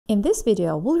In this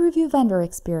video, we'll review vendor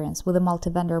experience with the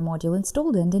Multivendor module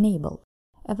installed and enabled.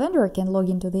 A vendor can log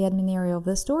into the admin area of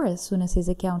the store as soon as his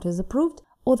account is approved,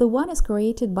 or the one is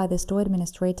created by the store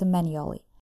administrator manually.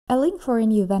 A link for a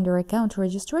new vendor account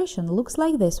registration looks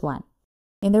like this one.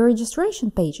 In the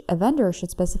registration page, a vendor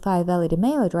should specify a valid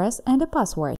email address and a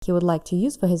password he would like to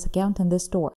use for his account in the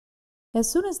store. As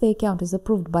soon as the account is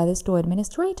approved by the store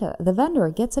administrator, the vendor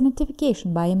gets a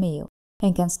notification by email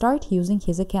and can start using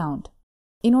his account.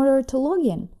 In order to log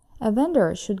in, a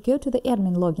vendor should go to the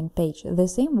admin login page, the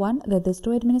same one that the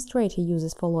store administrator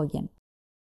uses for login.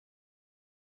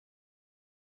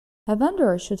 A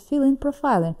vendor should fill in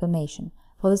profile information.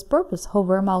 For this purpose,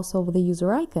 hover a mouse over the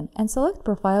user icon and select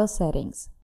Profile Settings.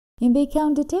 In the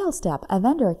Account Details tab, a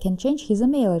vendor can change his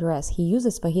email address he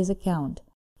uses for his account.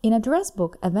 In Address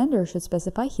Book, a vendor should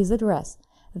specify his address.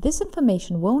 This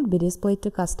information won't be displayed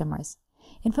to customers.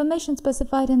 Information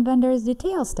specified in Vendor's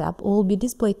Details tab will be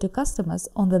displayed to customers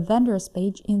on the Vendors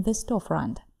page in the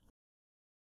storefront.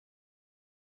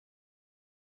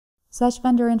 Such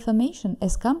vendor information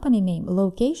as company name,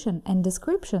 location, and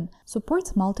description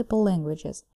supports multiple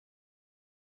languages.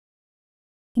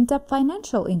 In tab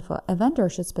Financial Info, a vendor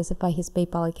should specify his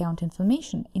PayPal account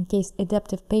information in case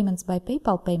adaptive payments by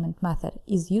PayPal payment method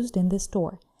is used in the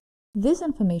store. This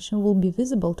information will be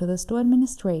visible to the store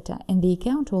administrator, and the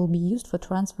account will be used for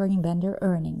transferring vendor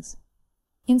earnings.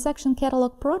 In section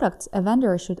Catalog Products, a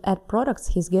vendor should add products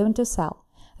he's going to sell.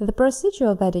 The procedure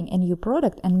of adding a new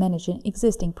product and managing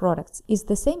existing products is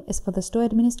the same as for the store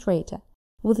administrator.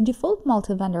 With default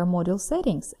multi-vendor module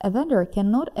settings, a vendor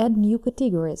cannot add new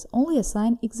categories, only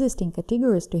assign existing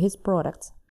categories to his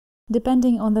products.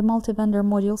 Depending on the multi-vendor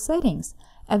module settings,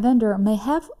 a vendor may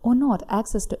have or not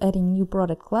access to adding new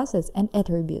product classes and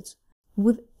attributes.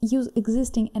 With Use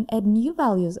Existing and Add New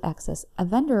Values access, a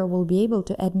vendor will be able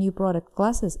to add new product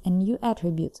classes and new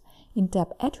attributes in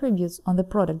tab Attributes on the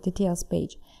Product Details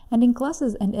page and in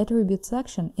Classes and Attributes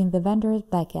section in the vendor's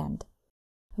backend.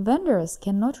 Vendors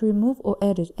cannot remove or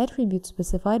edit attributes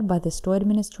specified by the store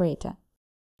administrator.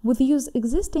 With Use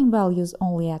Existing Values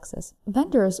Only access,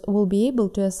 vendors will be able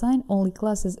to assign only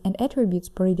classes and attributes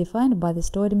predefined by the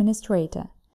store administrator.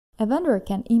 A vendor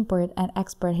can import and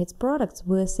export his products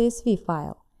with a CSV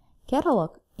file.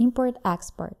 Catalog, Import,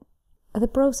 Export. The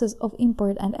process of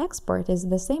import and export is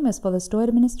the same as for the store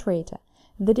administrator.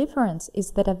 The difference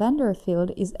is that a vendor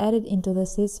field is added into the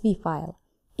CSV file.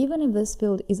 Even if this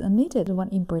field is omitted when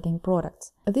importing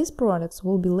products, these products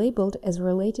will be labeled as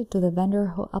related to the vendor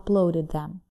who uploaded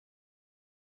them.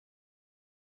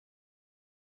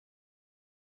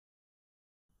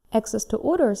 Access to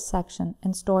Orders section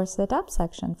and Store Setup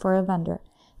section for a vendor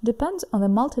depends on the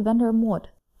multi-vendor mode.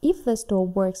 If the store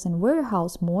works in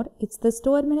warehouse mode, it's the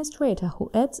store administrator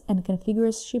who adds and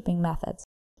configures shipping methods.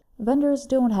 Vendors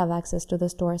don't have access to the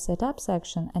Store Setup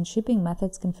section and shipping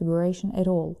methods configuration at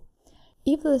all.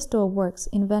 If the store works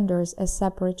in Vendors as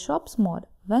separate shops mode,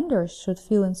 vendors should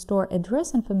fill in store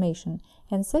address information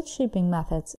and set shipping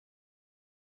methods.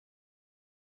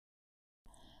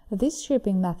 These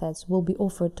shipping methods will be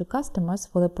offered to customers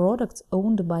for the products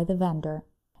owned by the vendor.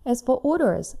 As for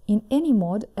orders, in any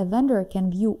mode, a vendor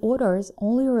can view orders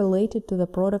only related to the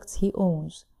products he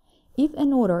owns. If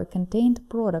an order contained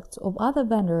products of other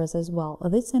vendors as well,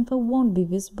 this info won't be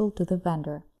visible to the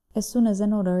vendor. As soon as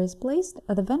an order is placed,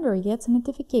 the vendor gets a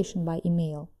notification by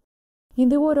email. In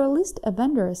the order list, a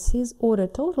vendor sees order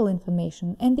total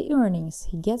information and the earnings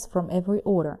he gets from every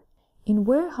order. In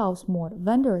warehouse mode,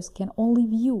 vendors can only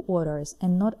view orders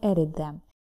and not edit them.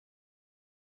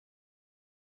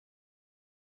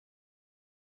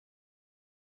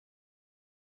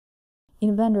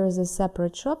 In Vendors as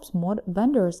separate shops mode,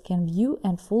 vendors can view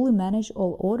and fully manage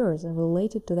all orders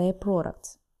related to their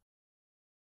products.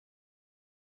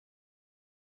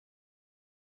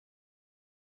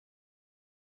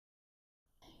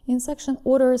 In section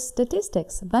Orders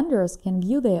Statistics, vendors can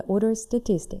view their order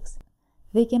statistics.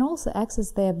 They can also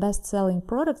access their best-selling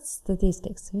product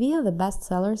statistics via the Best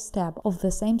Sellers tab of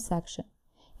the same section.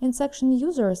 In section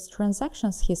Users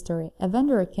Transactions History, a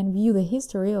vendor can view the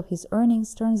history of his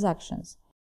earnings transactions.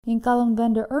 In column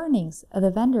Vendor Earnings,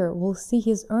 the vendor will see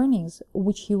his earnings,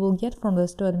 which he will get from the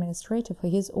store administrator for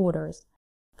his orders.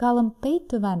 Column Paid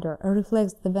to Vendor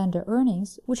reflects the vendor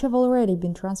earnings, which have already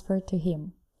been transferred to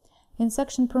him. In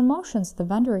section Promotions, the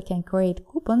vendor can create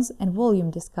coupons and volume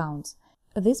discounts.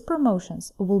 These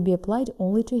promotions will be applied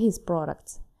only to his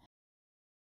products.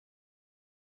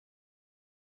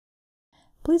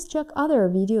 Please check other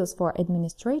videos for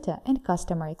administrator and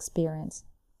customer experience.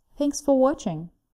 Thanks for watching.